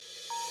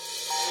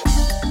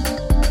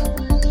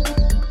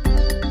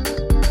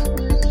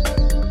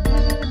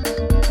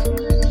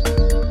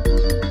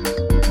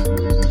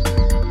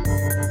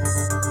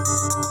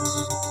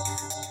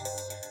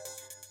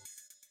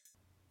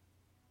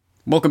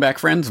Welcome back,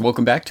 friends.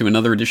 Welcome back to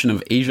another edition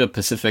of Asia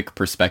Pacific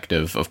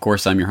Perspective. Of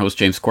course, I'm your host,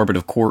 James Corbett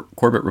of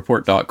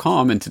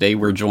CorbettReport.com, and today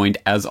we're joined,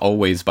 as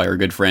always, by our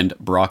good friend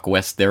Broc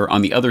West there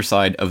on the other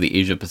side of the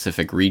Asia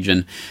Pacific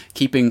region,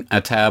 keeping a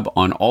tab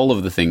on all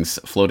of the things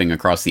floating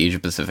across the Asia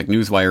Pacific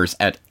newswires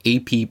at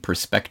AP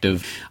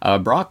Perspective.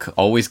 Broc,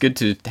 always good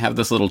to have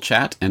this little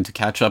chat and to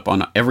catch up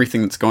on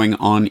everything that's going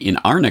on in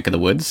our neck of the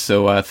woods,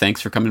 so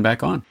thanks for coming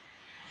back on.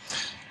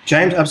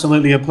 James,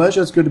 absolutely a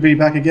pleasure. It's good to be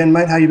back again,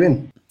 mate. How you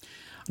been?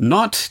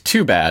 Not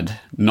too bad,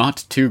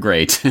 not too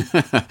great,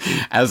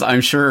 as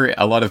I'm sure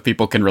a lot of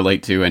people can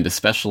relate to, and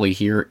especially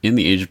here in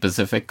the Asia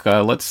Pacific.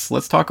 Let's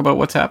talk about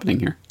what's happening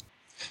here.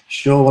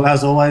 Sure. Well,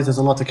 as always, there's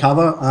a lot to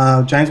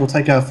cover. James, we'll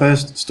take our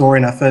first story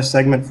in our first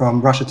segment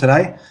from Russia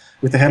Today,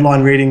 with the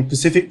headline reading,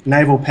 Pacific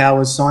Naval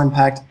Powers Sign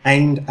Pact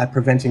Aimed at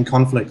Preventing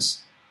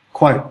Conflicts.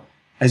 Quote,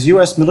 as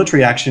US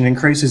military action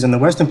increases in the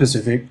Western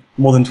Pacific,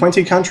 more than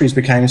 20 countries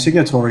became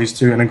signatories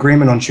to an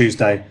agreement on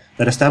Tuesday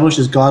that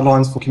establishes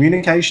guidelines for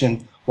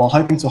communication while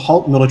hoping to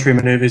halt military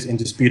maneuvers in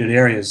disputed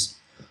areas.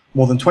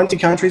 More than 20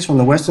 countries from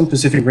the Western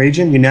Pacific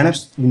region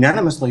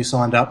unanimously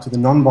signed up to the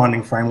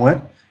non-binding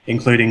framework,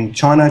 including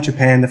China,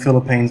 Japan, the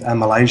Philippines, and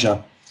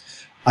Malaysia.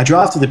 A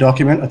draft of the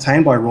document,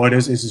 attained by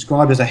Reuters, is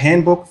described as a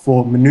handbook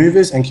for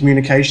maneuvers and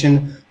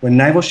communication when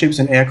naval ships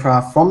and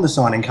aircraft from the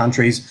signing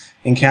countries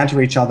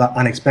encounter each other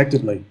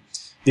unexpectedly.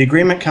 The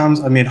agreement comes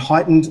amid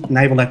heightened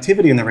naval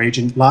activity in the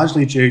region,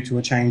 largely due to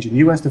a change in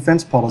US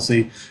defense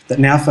policy that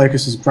now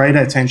focuses greater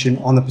attention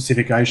on the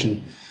Pacific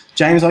Ocean.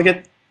 James, I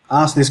get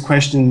asked this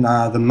question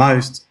the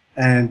most,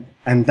 and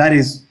that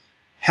is,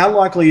 how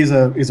likely is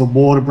a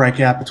war to break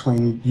out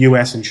between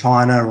US and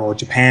China, or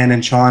Japan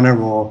and China,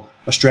 or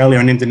Australia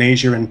and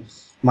Indonesia? And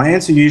my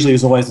answer usually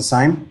is always the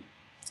same.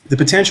 The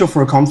potential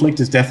for a conflict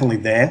is definitely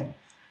there,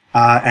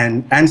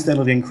 and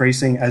steadily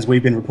increasing, as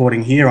we've been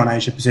reporting here on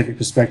Asia Pacific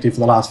Perspective for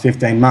the last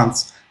 15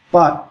 months.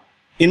 But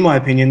in my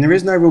opinion, there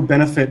is no real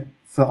benefit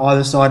for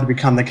either side to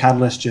become the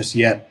catalyst just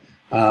yet.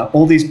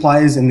 All these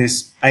players in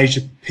this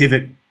Asia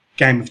pivot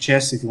game of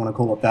chess, if you want to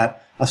call it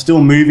that, are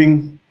still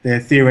moving their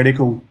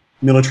theoretical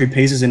military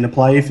pieces into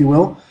play, if you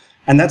will.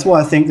 And that's why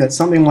I think that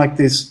something like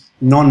this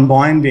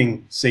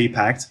non-binding Sea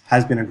Pact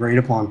has been agreed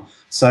upon.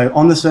 So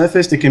on the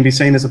surface, it can be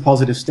seen as a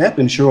positive step,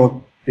 and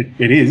sure,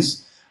 it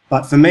is.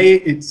 But for me,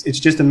 it's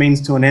just a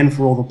means to an end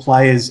for all the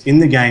players in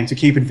the game to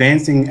keep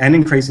advancing and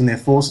increasing their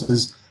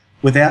forces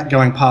without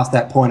going past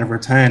that point of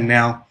return.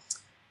 Now,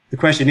 the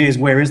question is,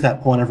 where is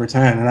that point of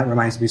return? And that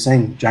remains to be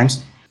seen.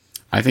 James?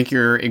 I think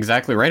you're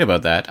exactly right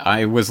about that.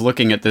 I was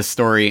looking at this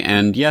story,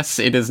 and yes,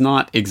 it is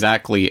not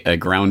exactly a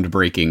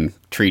groundbreaking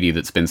treaty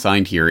that's been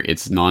signed here.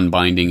 It's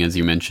non-binding, as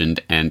you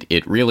mentioned, and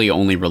it really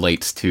only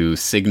relates to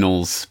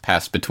signals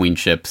passed between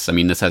ships. I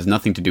mean, this has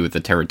nothing to do with the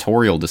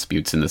territorial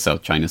disputes in the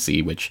South China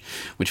Sea, which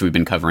we've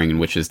been covering and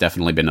which has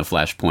definitely been a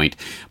flashpoint.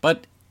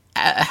 But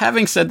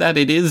having said that,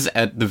 it is,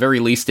 at the very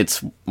least,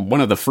 it's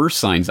one of the first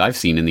signs I've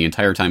seen in the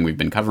entire time we've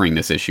been covering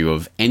this issue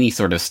of any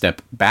sort of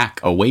step back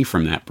away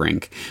from that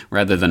brink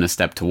rather than a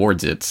step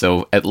towards it.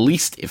 So at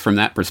least from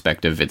that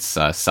perspective, it's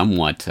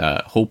somewhat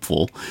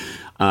hopeful.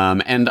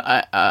 And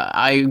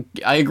I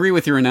agree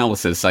with your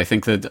analysis. I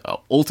think that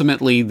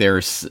ultimately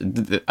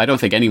I don't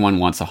think anyone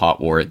wants a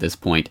hot war at this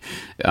point.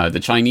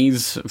 The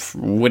Chinese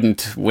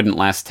wouldn't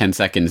last 10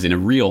 seconds in a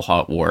real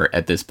hot war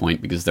at this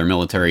point because their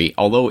military,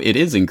 although it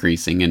is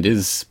increasing and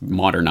is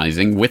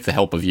modernizing with the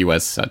help of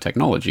US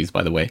technologies,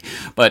 by the way,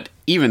 but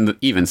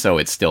even so,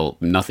 it's still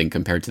nothing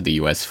compared to the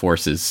U.S.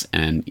 forces,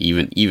 and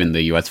even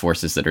the U.S.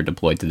 forces that are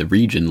deployed to the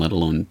region, let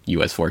alone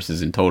U.S.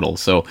 forces in total.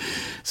 So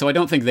I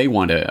don't think they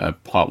want a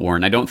hot war,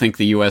 and I don't think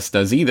the U.S.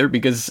 does either,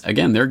 because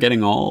again, they're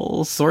getting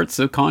all sorts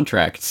of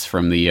contracts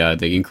from the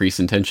increase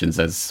in tensions,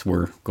 as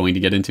we're going to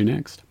get into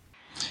next.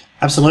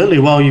 Absolutely.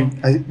 Well,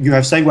 you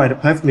have segued it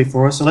perfectly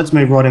for us. So let's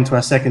move right into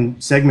our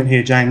second segment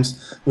here,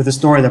 James, with a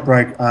story that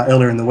broke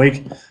earlier in the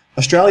week.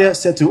 Australia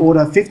set to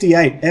order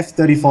 58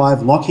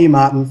 F-35 Lockheed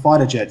Martin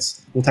fighter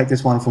jets. We'll take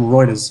this one from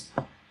Reuters.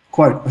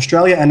 Quote,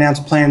 Australia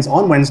announced plans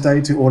on Wednesday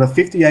to order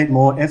 58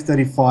 more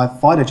F-35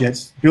 fighter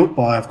jets built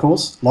by, of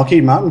course,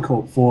 Lockheed Martin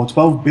Corp for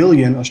 12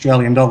 billion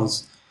Australian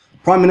dollars.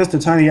 Prime Minister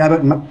Tony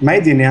Abbott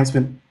made the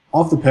announcement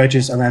of the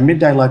purchase around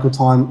midday local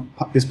time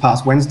this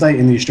past Wednesday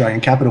in the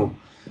Australian capital.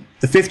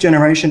 The fifth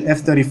generation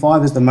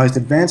F-35 is the most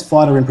advanced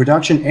fighter in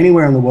production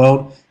anywhere in the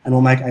world and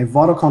will make a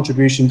vital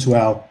contribution to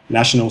our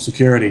national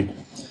security.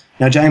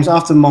 Now, James,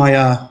 after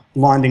my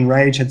blinding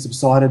rage had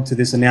subsided to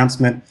this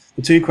announcement,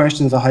 the two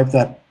questions I hope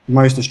that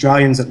most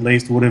Australians at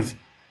least would have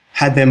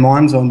had their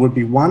minds on would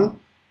be, one,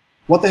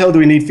 what the hell do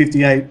we need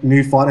 58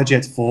 new fighter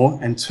jets for?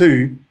 And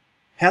two,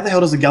 how the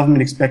hell does the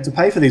government expect to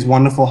pay for these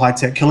wonderful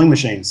high-tech killing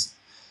machines?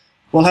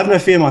 Well, have no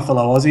fear, my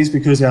fellow Aussies,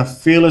 because our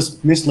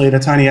fearless misleader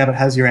Tony Abbott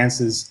has your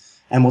answers,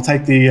 and we'll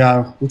take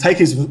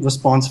his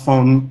response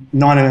from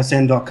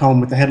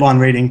 9msn.com with the headline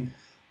reading,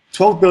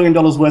 $12 billion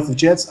worth of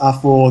jets are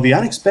for the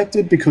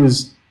unexpected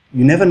because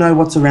you never know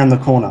what's around the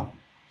corner.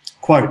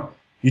 Quote,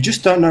 you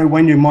just don't know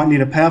when you might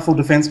need a powerful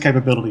defence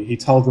capability, he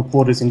told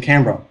reporters in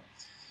Canberra.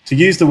 To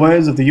use the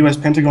words of the US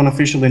Pentagon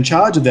official in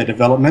charge of their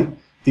development,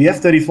 the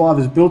F-35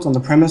 is built on the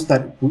premise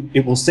that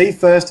it will see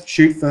first,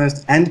 shoot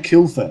first, and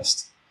kill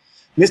first.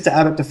 Mr.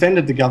 Abbott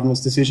defended the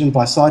government's decision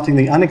by citing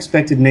the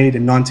unexpected need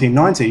in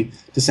 1990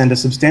 to send a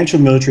substantial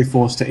military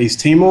force to East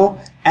Timor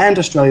and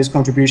Australia's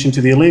contribution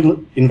to the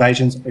illegal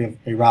invasions of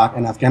Iraq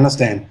and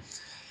Afghanistan.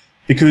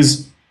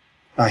 Because,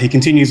 he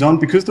continues on,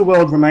 because the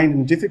world remained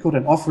in a difficult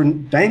and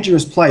often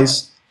dangerous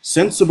place,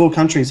 sensible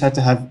countries had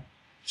to have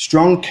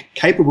strong,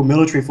 capable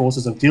military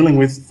forces of dealing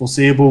with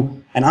foreseeable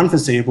and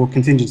unforeseeable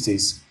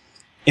contingencies.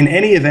 In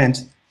any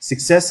event,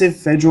 successive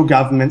federal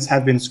governments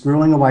have been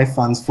squirreling away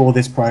funds for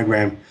this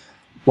program.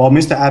 While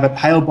Mr. Abbott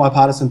hailed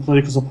bipartisan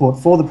political support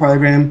for the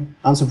program,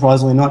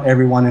 unsurprisingly, not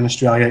everyone in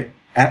Australia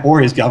or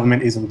his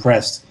government is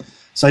impressed.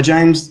 So,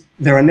 James,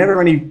 there are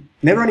never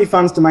any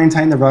funds to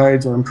maintain the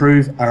roads or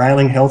improve our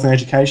ailing health and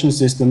education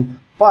system,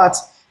 but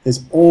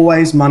there's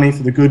always money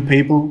for the good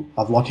people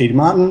of Lockheed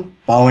Martin,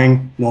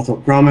 Boeing,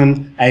 Northrop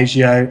Grumman,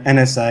 ASIO,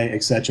 NSA,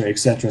 etc.,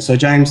 etc. So,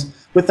 James,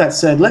 with that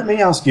said, let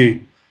me ask you,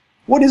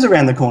 what is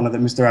around the corner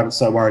that Mr. Abbott's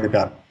so worried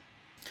about?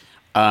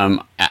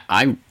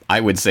 I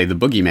would say the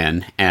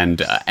boogeyman,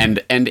 and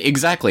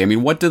exactly. I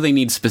mean, what do they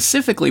need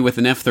specifically with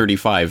an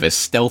F-35 as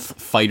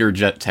stealth fighter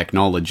jet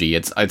technology?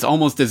 It's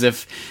almost as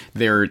if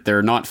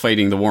they're not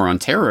fighting the war on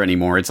terror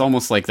anymore. It's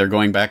almost like they're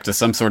going back to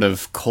some sort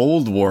of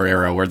Cold War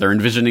era where they're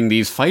envisioning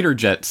these fighter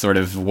jet sort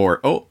of war.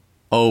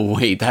 Oh,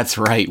 wait, that's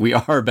right. We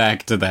are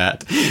back to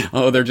that.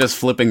 Oh, they're just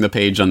flipping the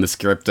page on the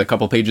script a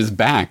couple pages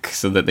back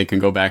so that they can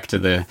go back to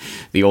the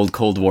old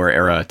Cold War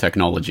era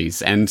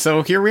technologies. And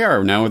so here we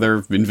are. Now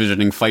they're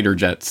envisioning fighter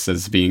jets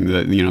as being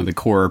the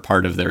core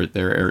part of their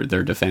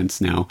defense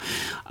now.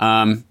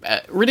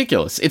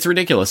 Ridiculous. It's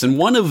ridiculous. And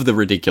one of the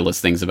ridiculous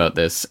things about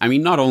this, I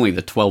mean, not only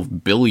the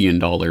 $12 billion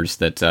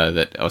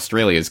that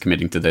Australia is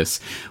committing to this,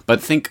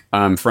 but think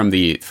from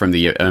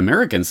the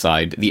American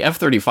side, the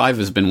F-35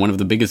 has been one of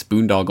the biggest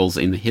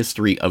boondoggles in the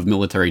history of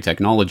military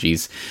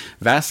technologies,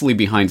 vastly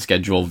behind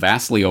schedule,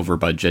 vastly over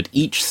budget.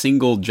 Each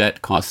single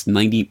jet cost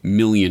 $90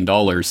 million.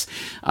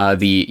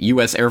 The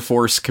U.S. Air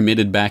Force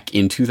committed back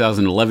in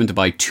 2011 to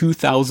buy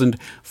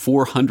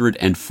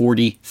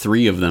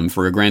 2,443 of them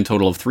for a grand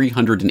total of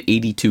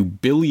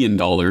 $382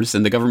 billion.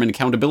 And the Government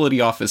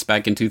Accountability Office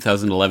back in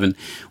 2011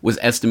 was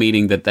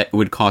estimating that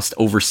would cost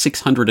over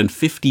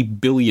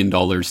 $650 billion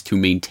to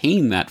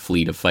maintain that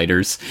fleet of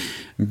fighters,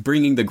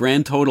 bringing the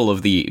grand total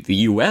of the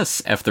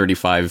U.S.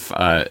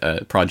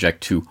 F-35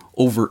 project to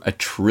over $1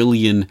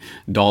 trillion,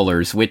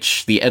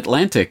 which the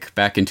Atlantic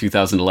back in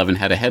 2011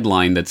 had a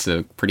headline that's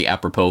pretty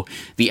apropos.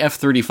 The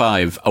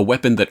F-35, a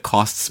weapon that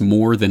costs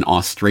more than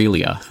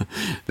Australia.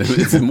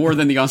 It's more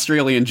than the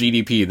Australian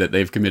GDP that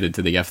they've committed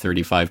to the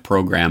F-35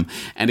 program.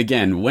 And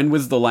again, when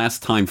was the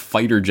last time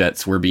fighter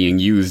jets were being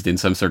used in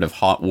some sort of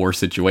hot war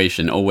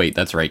situation? Oh wait,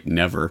 that's right,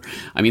 never.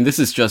 I mean, this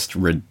is just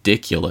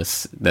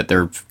ridiculous that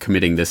they're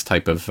committing this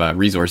type of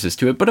resources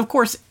to it. But of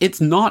course,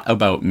 it's not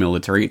about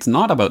military. It's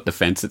not about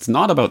defense. It's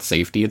not about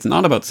safety. It's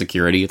not about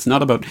security. It's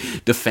not about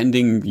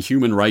defending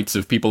human rights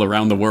of people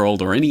around the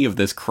world or any of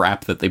this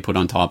crap that they put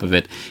on top of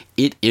it.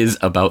 It is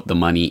about the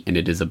money, and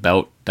it is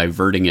about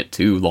diverting it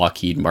to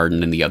Lockheed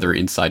Martin and the other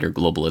insider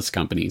globalist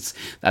companies.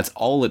 That's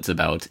all it's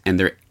about,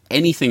 and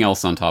anything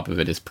else on top of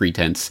it is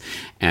pretense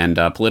and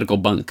political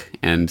bunk.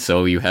 And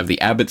so you have the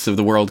Abbotts of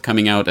the world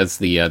coming out as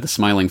the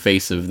smiling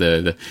face of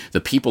the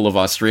people of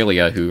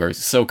Australia who are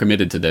so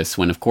committed to this,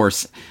 when, of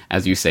course,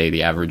 as you say,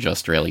 the average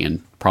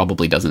Australian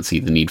probably doesn't see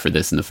the need for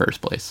this in the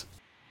first place.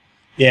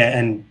 Yeah,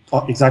 and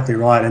exactly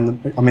right.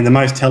 And one of the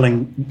most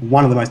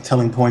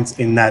telling points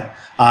in that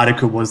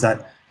article was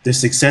that the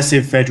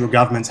successive federal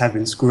governments have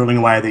been squirreling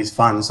away at these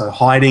funds, so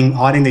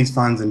hiding these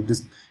funds and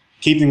just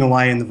keeping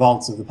away in the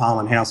vaults of the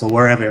Parliament House or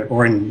wherever,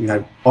 or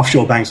in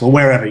offshore banks or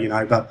wherever,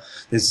 but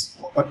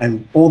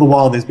and all the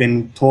while there's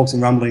been talks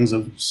and rumblings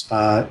of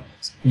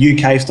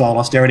UK-style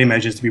austerity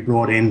measures to be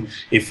brought in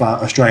if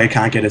Australia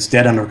can't get its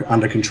debt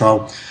under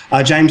control.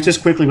 James,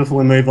 just quickly before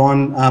we move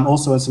on,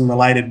 also some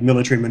related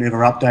military manoeuvre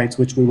updates,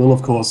 which we will,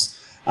 of course,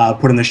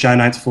 put in the show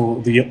notes for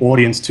the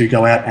audience to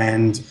go out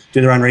and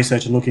do their own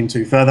research and look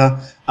into further.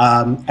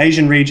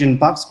 Asian region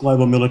bucks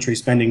global military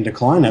spending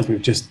decline, as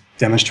we've just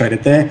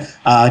demonstrated there.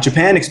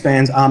 Japan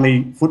expands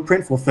army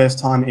footprint for the first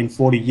time in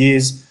 40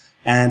 years.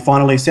 And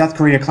finally, South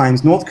Korea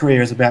claims North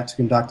Korea is about to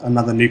conduct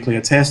another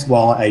nuclear test,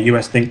 while a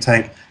US think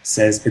tank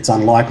says it's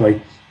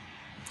unlikely.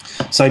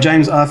 So,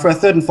 James, for our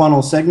third and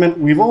final segment,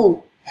 we've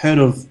all heard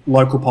of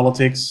local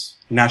politics,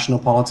 national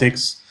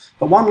politics,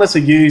 but one lesser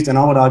used, and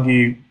I would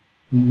argue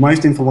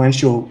most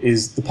influential,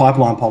 is the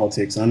pipeline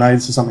politics. And I know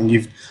this is something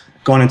you've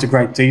gone into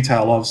great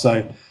detail of.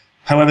 So,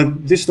 however,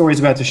 this story is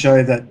about to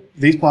show that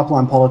these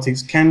pipeline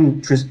politics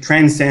can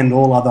transcend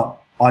all other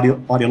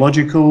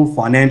ideological,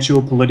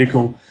 financial,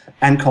 political,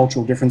 and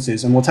cultural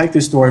differences. And we'll take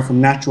this story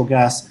from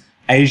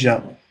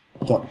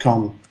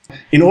naturalgasasia.com.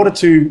 In order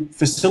to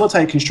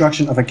facilitate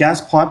construction of a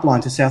gas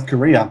pipeline to South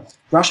Korea,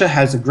 Russia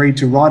has agreed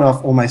to write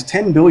off almost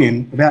 $10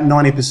 billion, about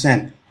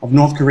 90%, of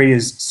North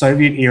Korea's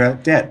Soviet-era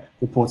debt,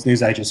 reports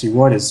news agency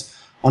Reuters.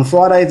 On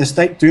Friday, the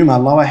State Duma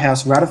lower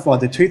house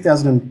ratified the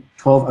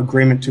 2012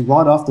 agreement to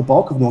write off the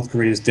bulk of North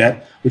Korea's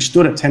debt, which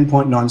stood at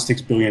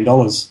 $10.96 billion.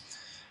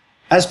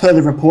 As per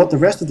the report, the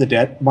rest of the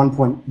debt,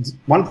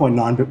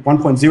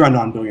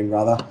 1.09 billion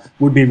rather,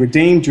 would be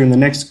redeemed during the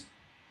next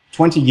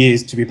 20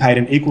 years to be paid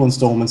in equal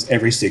installments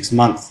every 6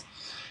 months.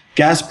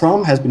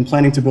 Gazprom has been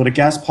planning to build a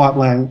gas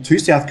pipeline to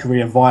South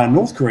Korea via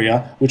North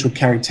Korea, which would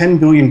carry 10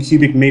 billion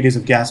cubic meters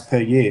of gas per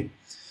year.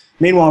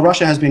 Meanwhile,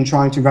 Russia has been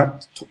trying to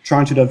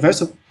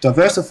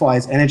diversify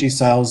its energy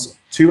sales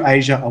to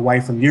Asia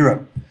away from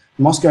Europe.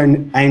 Moscow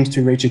aims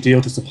to reach a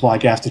deal to supply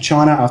gas to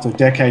China after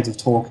decades of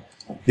talk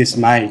this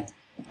May.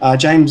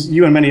 James,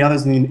 you and many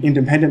others in the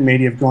independent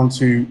media have gone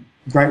to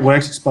great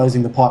works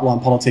exposing the pipeline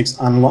politics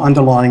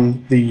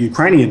underlying the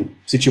Ukrainian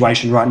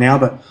situation right now,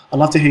 but I'd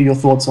love to hear your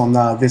thoughts on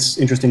this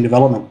interesting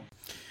development.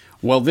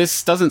 Well,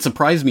 this doesn't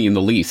surprise me in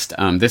the least.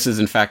 This is,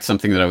 in fact,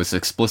 something that I was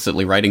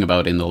explicitly writing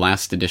about in the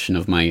last edition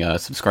of my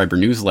subscriber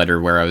newsletter,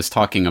 where I was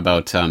talking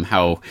about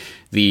how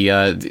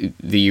the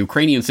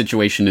Ukrainian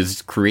situation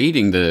is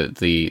creating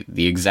the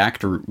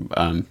exact,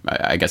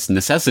 I guess,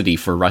 necessity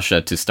for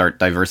Russia to start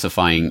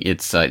diversifying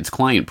its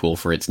client pool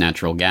for its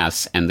natural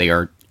gas, and they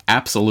are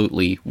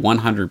absolutely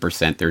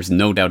 100%. There's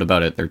no doubt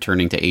about it. They're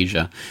turning to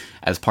Asia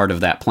as part of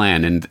that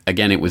plan. And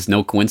again, it was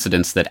no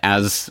coincidence that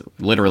as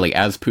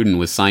Putin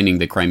was signing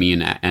the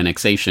Crimean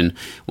annexation,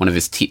 one of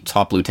his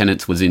top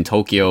lieutenants was in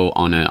Tokyo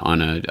on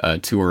a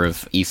tour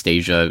of East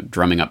Asia,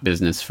 drumming up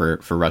business for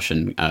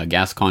Russian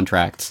gas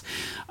contracts.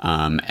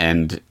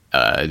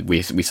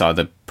 We saw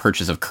the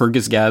purchase of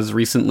Kyrgyzgas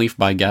recently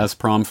by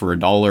Gazprom for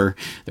 $1.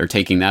 They're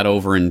taking that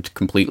over and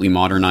completely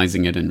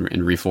modernizing it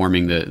and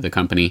reforming the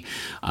company.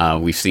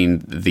 We've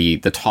seen the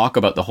talk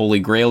about the Holy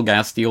Grail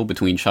gas deal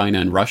between China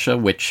and Russia,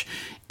 which,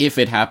 if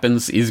it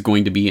happens, is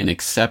going to be an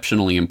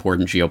exceptionally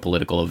important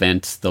geopolitical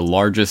event. The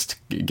largest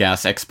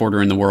gas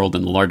exporter in the world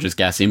and the largest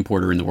gas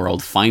importer in the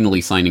world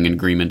finally signing an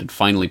agreement and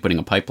finally putting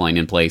a pipeline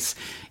in place.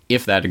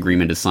 If that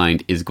agreement is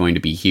signed, is going to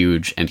be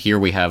huge. And here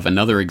we have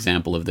another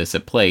example of this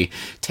at play.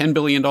 $10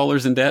 billion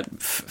in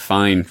debt?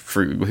 Fine.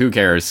 Who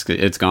cares?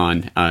 It's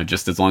gone.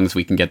 Just as long as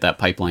we can get that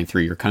pipeline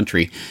through your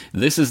country.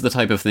 This is the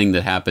type of thing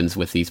that happens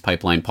with these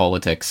pipeline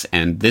politics.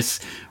 And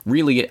this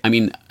really,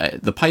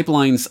 the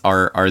pipelines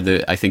are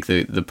I think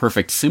the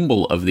perfect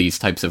symbol of these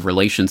types of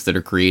relations that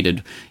are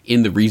created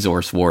in the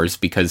resource wars,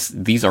 because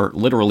these are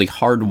literally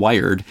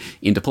hardwired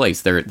into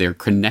place. They're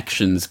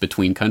connections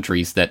between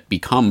countries that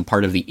become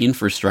part of the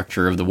infrastructure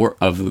of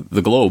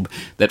the globe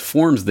that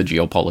forms the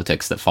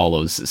geopolitics that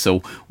follows.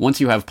 So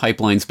once you have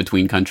pipelines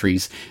between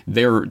countries,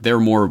 they're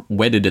more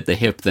wedded at the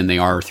hip than they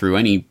are through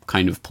any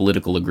kind of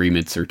political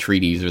agreements or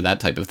treaties or that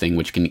type of thing,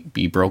 which can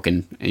be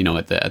broken,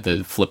 at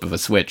the flip of a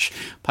switch.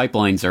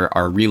 Pipelines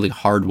are really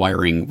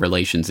hardwiring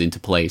relations into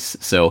place.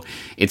 So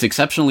it's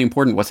exceptionally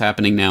important what's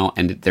happening now,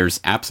 and there's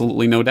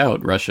absolutely no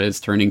doubt Russia is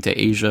turning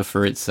to Asia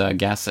for its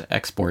gas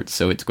exports.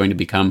 So it's going to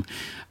become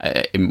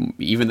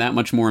even that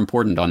much more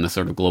important on the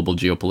sort of global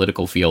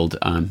geopolitical field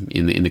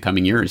in the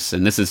coming years.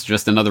 And this is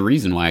just another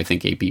reason why I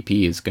think APP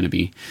is going to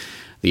be,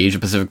 the Asia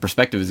Pacific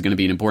Perspective is going to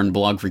be an important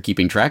blog for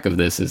keeping track of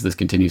this as this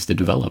continues to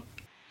develop.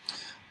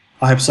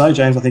 I hope so,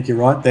 James. I think you're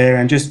right there.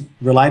 And just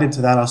related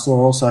to that, I saw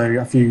also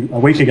a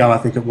week ago, I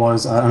think it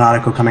was, an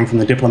article coming from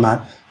The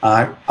Diplomat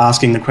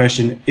asking the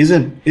question, is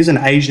an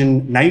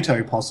Asian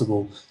NATO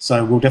possible?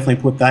 So we'll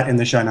definitely put that in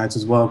the show notes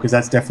as well, because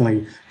that's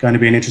definitely going to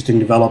be an interesting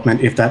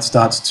development if that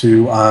starts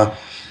to,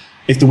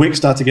 if the wick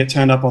starts to get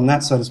turned up on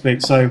that, so to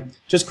speak. So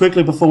just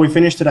quickly before we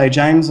finish today,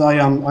 James, I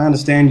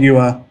understand you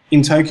are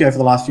in Tokyo for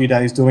the last few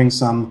days doing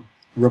some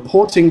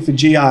reporting for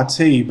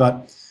GRT,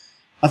 but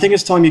I think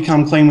it's time you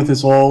come clean with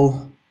us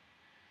all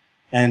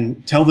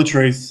and tell the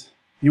truth.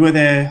 You were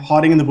there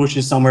hiding in the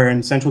bushes somewhere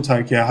in central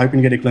Tokyo,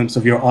 hoping to get a glimpse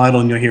of your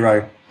idol and your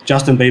hero,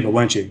 Justin Bieber,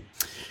 weren't you?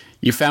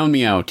 You found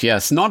me out,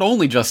 yes. Not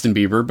only Justin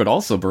Bieber, but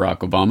also Barack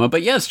Obama.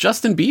 But yes,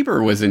 Justin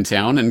Bieber was in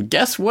town, and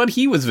guess what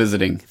he was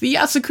visiting? The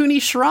Yasukuni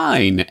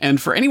Shrine.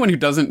 And for anyone who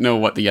doesn't know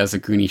what the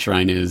Yasukuni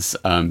Shrine is,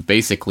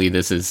 basically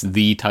this is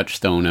the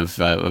touchstone of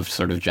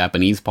sort of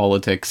Japanese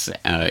politics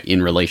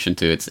in relation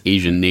to its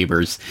Asian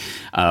neighbors,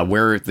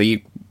 where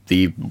the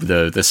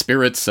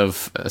spirits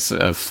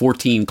of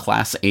 14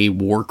 Class A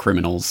war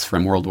criminals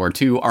from World War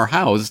II are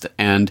housed,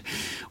 and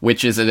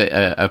which is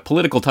a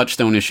political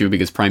touchstone issue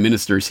because prime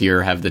ministers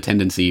here have the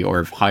tendency,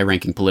 or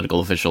high-ranking political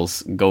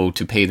officials go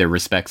to pay their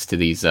respects to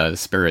these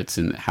spirits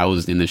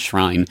housed in this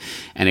shrine,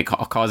 and it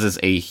causes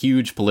a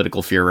huge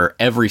political furor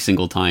every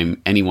single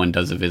time anyone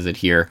does a visit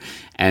here.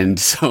 And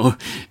so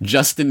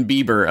Justin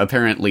Bieber,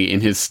 apparently in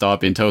his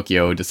stop in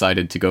Tokyo,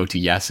 decided to go to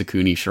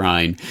Yasukuni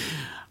Shrine.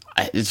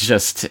 It's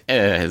just,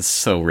 it's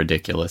so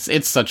ridiculous.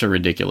 It's such a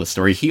ridiculous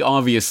story. He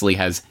obviously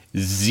has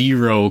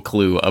zero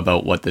clue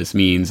about what this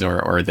means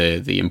or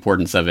the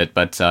importance of it.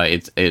 But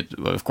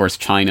of course,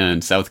 China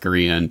and South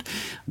Korea and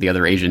the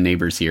other Asian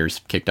neighbors here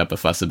kicked up a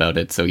fuss about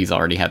it. So he's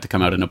already had to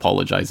come out and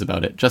apologize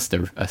about it. Just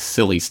a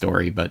silly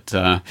story, but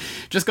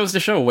just goes to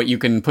show what you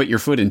can put your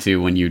foot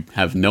into when you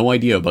have no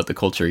idea about the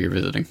culture you're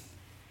visiting.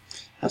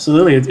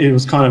 Absolutely. It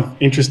was kind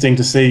of interesting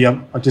to see,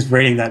 just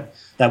reading that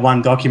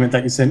one document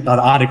that you sent, the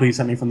article you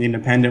sent me from The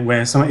Independent,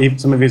 where some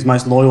of his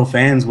most loyal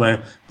fans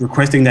were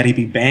requesting that he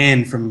be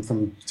banned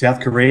from South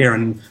Korea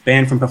and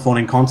banned from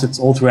performing concerts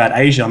all throughout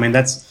Asia. I mean,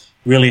 that's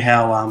really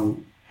how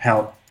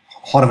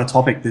hot of a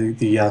topic the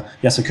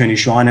Yasukuni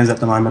Shrine is at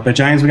the moment. But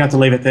James, we're going to have to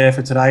leave it there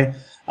for today.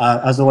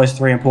 As always,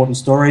 3 important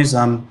stories.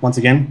 Once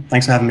again,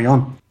 thanks for having me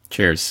on.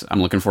 Cheers.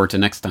 I'm looking forward to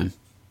next time.